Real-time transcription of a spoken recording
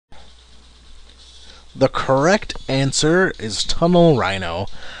The correct answer is Tunnel Rhino.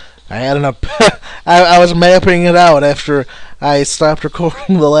 I had I was mapping it out after I stopped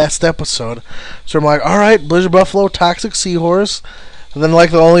recording the last episode. So I'm like, alright, Blizzard Buffalo, Toxic Seahorse. And then,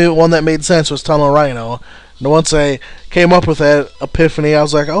 like, the only one that made sense was Tunnel Rhino. And once I came up with that epiphany, I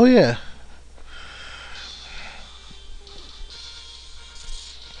was like, oh yeah.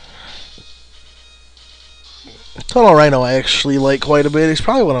 Tunnel Rhino I actually like quite a bit. He's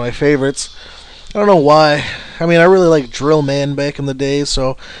probably one of my favorites. I don't know why. I mean, I really liked Drill Man back in the day,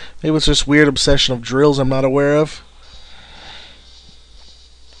 so maybe it's just weird obsession of drills I'm not aware of.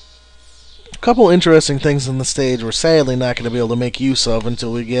 A couple interesting things in the stage we're sadly not going to be able to make use of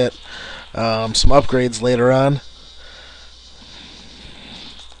until we get some upgrades later on.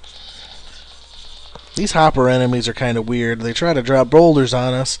 These hopper enemies are kind of weird. They try to drop boulders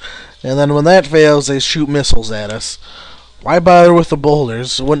on us, and then when that fails, they shoot missiles at us. Why bother with the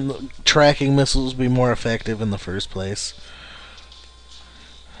boulders? Wouldn't tracking missiles be more effective in the first place?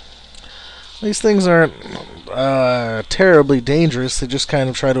 These things aren't terribly dangerous. They just kind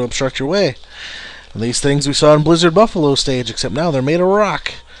of try to obstruct your way. And these things we saw in Blizzard Buffalo stage, except now they're made of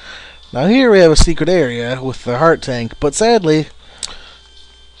rock. Now here we have a secret area with the heart tank, but sadly,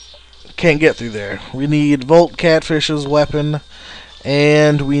 can't get through there. We need Volt Catfish's weapon,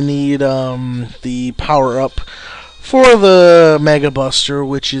 and we need the power-up for the Mega Buster,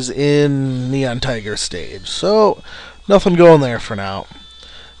 which is in Neon Tiger stage. So, nothing going there for now.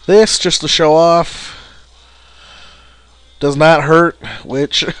 This, just to show off, does not hurt,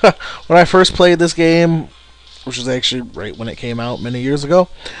 which, when I first played this game, which was actually right when it came out many years ago,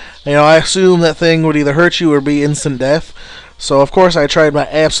 I assumed that thing would either hurt you or be instant death. So, of course, I tried my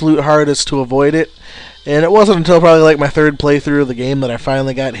absolute hardest to avoid it, and it wasn't until probably like my third playthrough of the game that I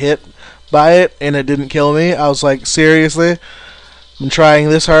finally got hit by it, and it didn't kill me. I was like, seriously? I've been trying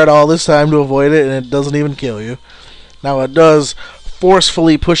this hard all this time to avoid it, and it doesn't even kill you. Now, it does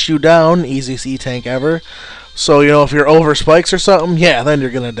forcefully push you down, easiest E-tank ever. So, if you're over spikes or something, yeah, then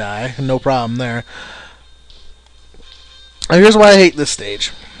you're going to die. No problem there. And here's why I hate this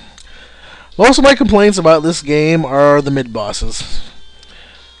stage. Most of my complaints about this game are the mid-bosses.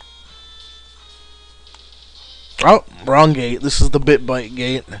 Oh, wrong gate. This is the Bit-Bite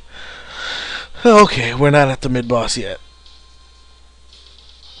gate. Okay, we're not at the mid-boss yet.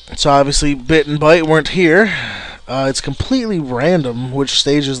 So obviously, Bit and Bite weren't here. It's completely random which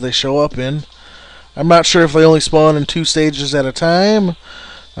stages they show up in. I'm not sure if they only spawn in 2 stages at a time.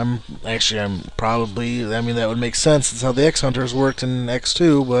 I'm probably, I mean, that would make sense. That's how the X-Hunters worked in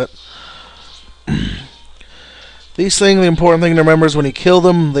X2, but these things, the important thing to remember is when you kill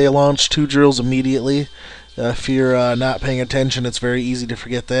them, they launch 2 drills immediately. If you're not paying attention, it's very easy to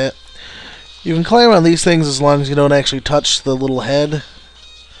forget that. You can climb on these things as long as you don't actually touch the little head.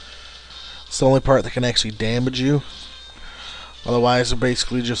 It's the only part that can actually damage you. Otherwise, they're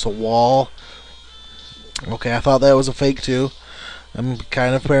basically just a wall. Okay, I thought that was a fake too. I'm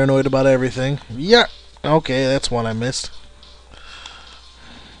kind of paranoid about everything. Yeah, okay, that's one I missed.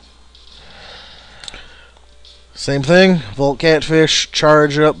 Same thing, Volt Catfish,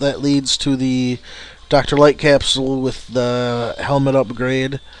 charge up, that leads to the Dr. Light capsule with the helmet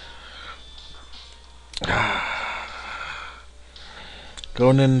upgrade.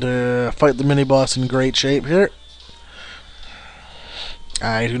 Going into fight the mini-boss in great shape here.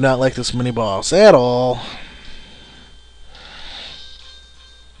 I do not like this mini-boss at all.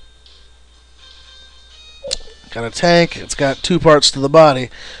 Got a tank. It's got 2 parts to the body.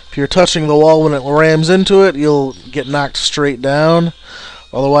 If you're touching the wall when it rams into it, you'll get knocked straight down.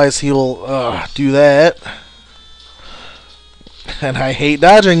 Otherwise, he'll do that. And I hate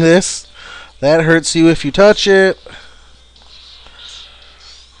dodging this. That hurts you if you touch it.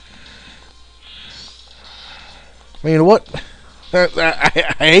 I mean, what? I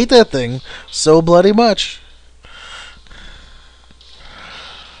hate that thing so bloody much.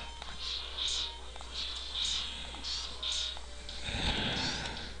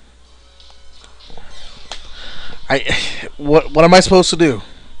 What am I supposed to do?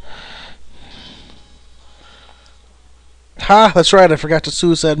 Ha, that's right, I forgot to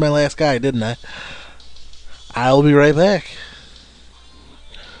suicide my last guy, didn't I? I'll be right back.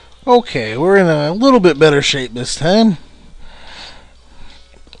 Okay, we're in a little bit better shape this time.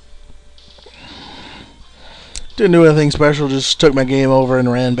 Didn't do anything special, just took my game over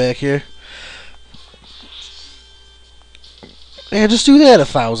and ran back here. Yeah, just do that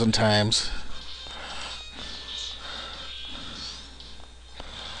 1,000 times.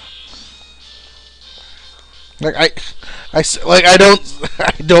 Like I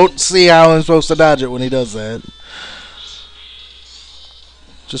don't see how I'm supposed to dodge it when he does that.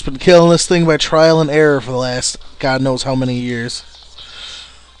 Just been killing this thing by trial and error for the last God knows how many years.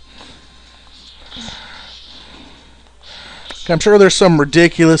 I'm sure there's some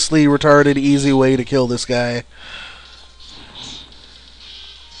ridiculously retarded easy way to kill this guy.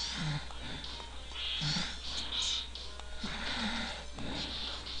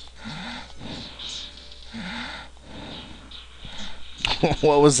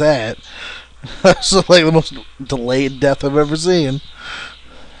 What was that? That's like the most delayed death I've ever seen.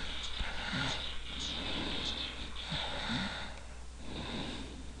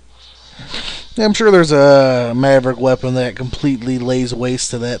 Yeah, I'm sure there's a Maverick weapon that completely lays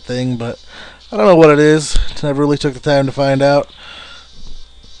waste to that thing, but I don't know what it is. Never really took the time to find out.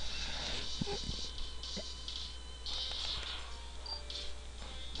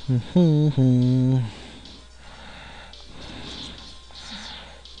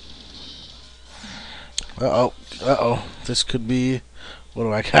 Uh-oh. Uh-oh. This could be... What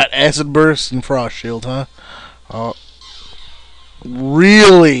do I got? Acid Burst and Frost Shield, huh? Oh.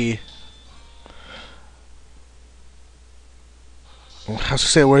 Really? I was gonna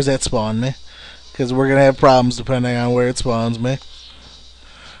say, where's that spawn me? Because we're gonna have problems depending on where it spawns me.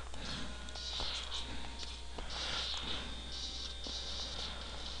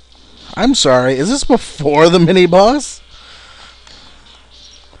 I'm sorry, is this before the mini-boss?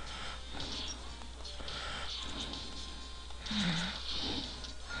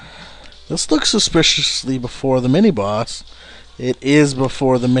 This looks suspiciously before the mini-boss. It is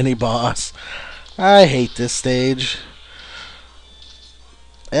before the mini-boss. I hate this stage.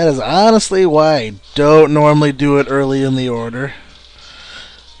 That is honestly why I don't normally do it early in the order.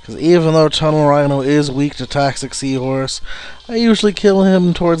 Because even though Tunnel Rhino is weak to Toxic Seahorse, I usually kill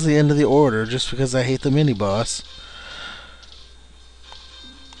him towards the end of the order just because I hate the mini-boss.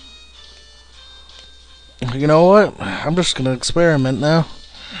 You know what? I'm just going to experiment now.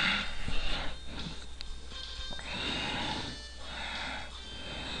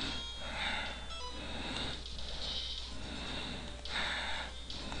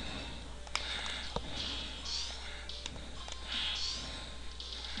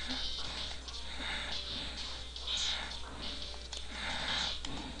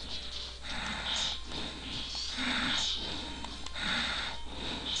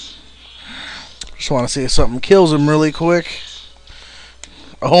 Just want to see if something kills him really quick.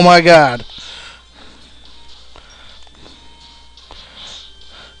 Oh my god.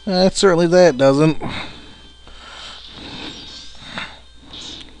 Certainly that doesn't.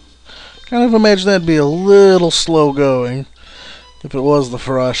 Kind of imagine that'd be a little slow going if it was the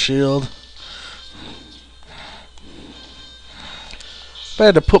Frost Shield. If I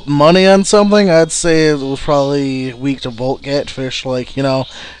had to put money on something, I'd say it was probably weak to Volt Catfish, like, you know,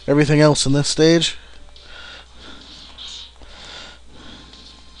 everything else in this stage.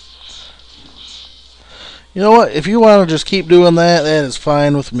 You know what? If you want to just keep doing that, that is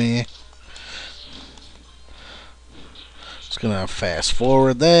fine with me. Just gonna fast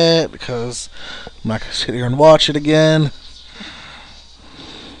forward that because I'm not gonna sit here and watch it again.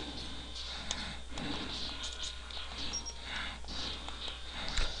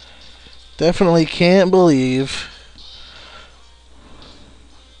 Definitely can't believe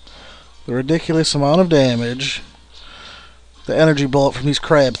the ridiculous amount of damage the energy bullet from these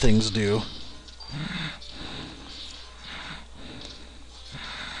crab things do.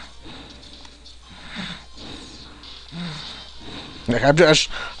 Like I just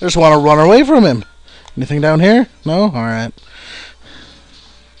want to run away from him. Anything down here? No? Alright.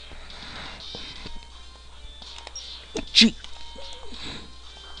 Gee.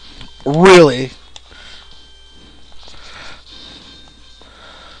 Really?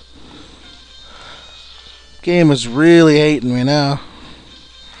 Game is really hating me now.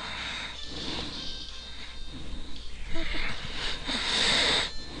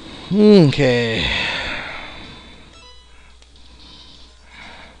 Okay.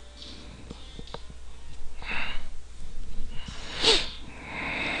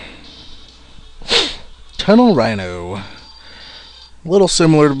 Tunnel Rhino. A little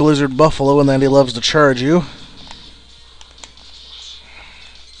similar to Blizzard Buffalo in that he loves to charge you.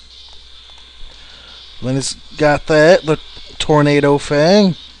 Then he's got that, the Tornado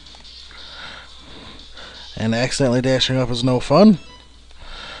Fang. And accidentally dashing up is no fun.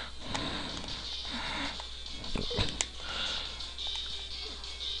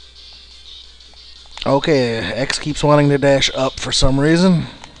 Okay, X keeps wanting to dash up for some reason.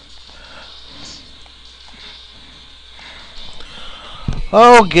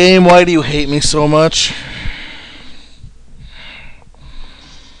 Oh, game, why do you hate me so much?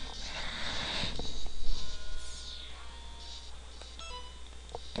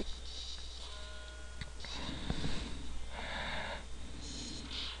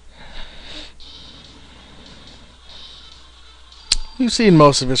 We've seen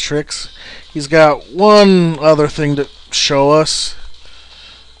most of his tricks. He's got one other thing to show us.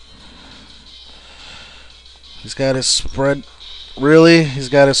 He's got his spread. Really? He's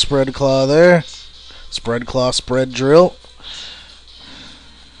got his spread claw there. Spread claw, spread drill.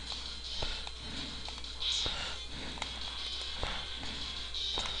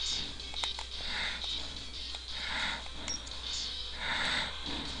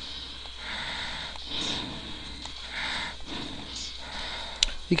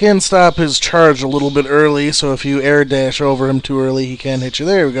 You can stop his charge a little bit early, so if you air dash over him too early, he can hit you.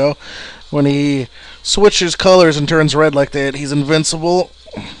 There we go. When he switches colors and turns red like that, he's invincible.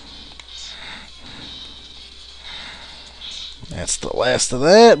 That's the last of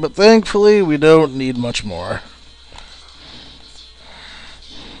that, but thankfully we don't need much more.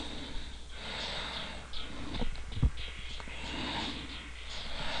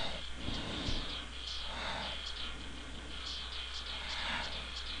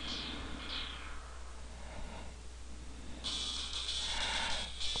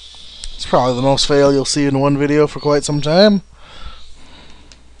 It's probably the most fail you'll see in one video for quite some time.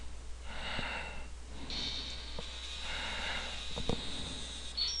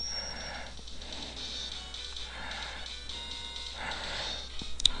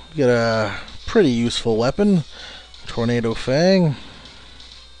 Get a pretty useful weapon, Tornado Fang.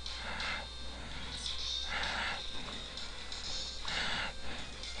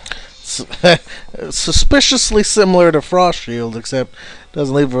 Suspiciously similar to Frost Shield, except it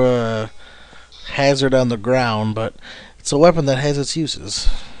doesn't leave a hazard on the ground, but it's a weapon that has its uses.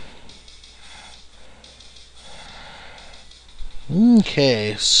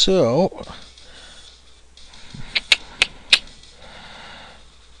 Okay, so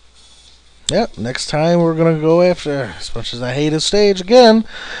yep, next time we're going to go after, as much as I hate his stage again,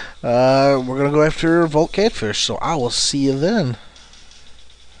 we're going to go after Volt Catfish, so I will see you then.